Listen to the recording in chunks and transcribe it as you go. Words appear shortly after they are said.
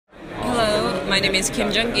name is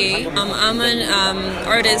Jung Gi. I'm an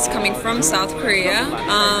artist coming from South Korea.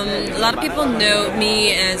 A lot of people know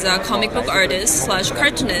me as a comic book artist /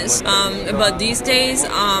 cartoonist, but these days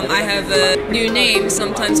I have a new name.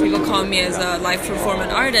 Sometimes people call me as a live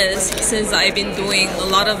performance artist since I've been doing a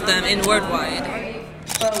lot of them in worldwide.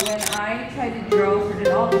 But when I try to draw a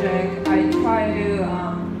certain object, I try to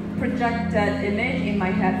project that image in my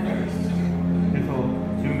head first. 그래서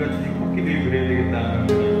지금같이 코끼리를 그려야 되겠다는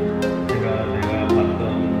내가 봤던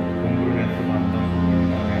공부를 해서 봤던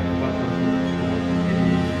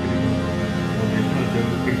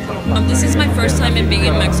This is my first time in being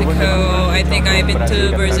in Mexico. I think I've been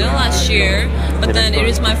to Brazil last year, but then it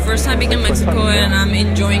is my first time being in Mexico and I'm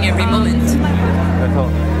enjoying every moment.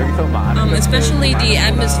 Especially the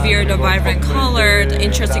atmosphere, the vibrant color, the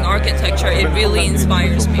interesting architecture, it really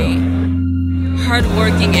inspires me.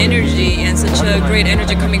 Hardworking energy and such a great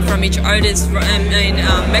energy coming from each artist in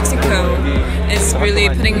Mexico is really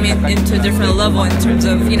putting me into a different level in terms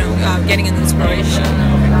of, getting an inspiration.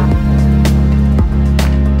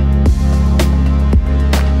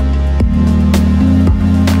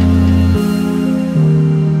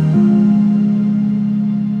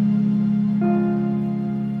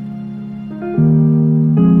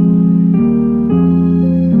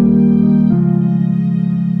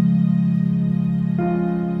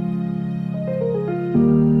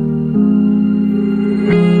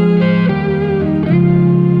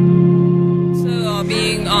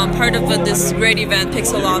 Part of this great event,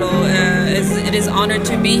 Pixelatl, it is an honor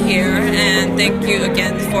to be here, and thank you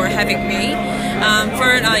again for having me.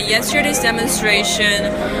 For yesterday's demonstration,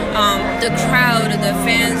 the crowd, the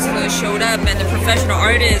fans who showed up, and the professional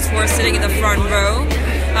artists who were sitting in the front row,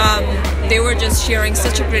 they were just sharing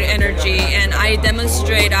such a great energy, and I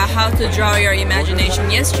demonstrated how to draw your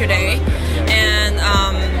imagination yesterday, and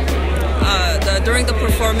during the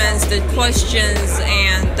performance, the questions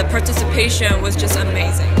and the participation was just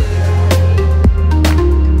amazing.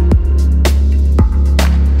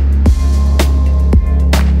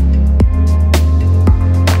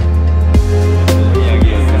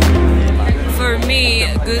 For me,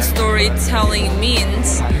 good storytelling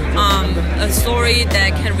means a story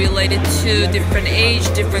that can relate it to different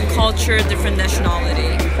age, different culture, different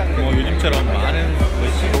nationality.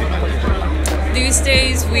 These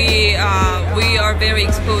days, we are very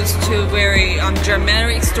exposed to very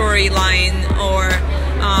dramatic storyline or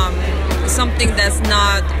something that's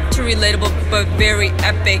not too relatable but very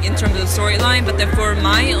epic in terms of the storyline. But then for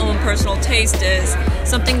my own personal taste is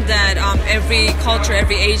something that every culture,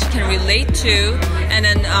 every age can relate to and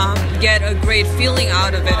then get a great feeling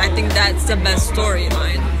out of it. I think that's the best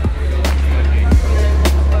storyline.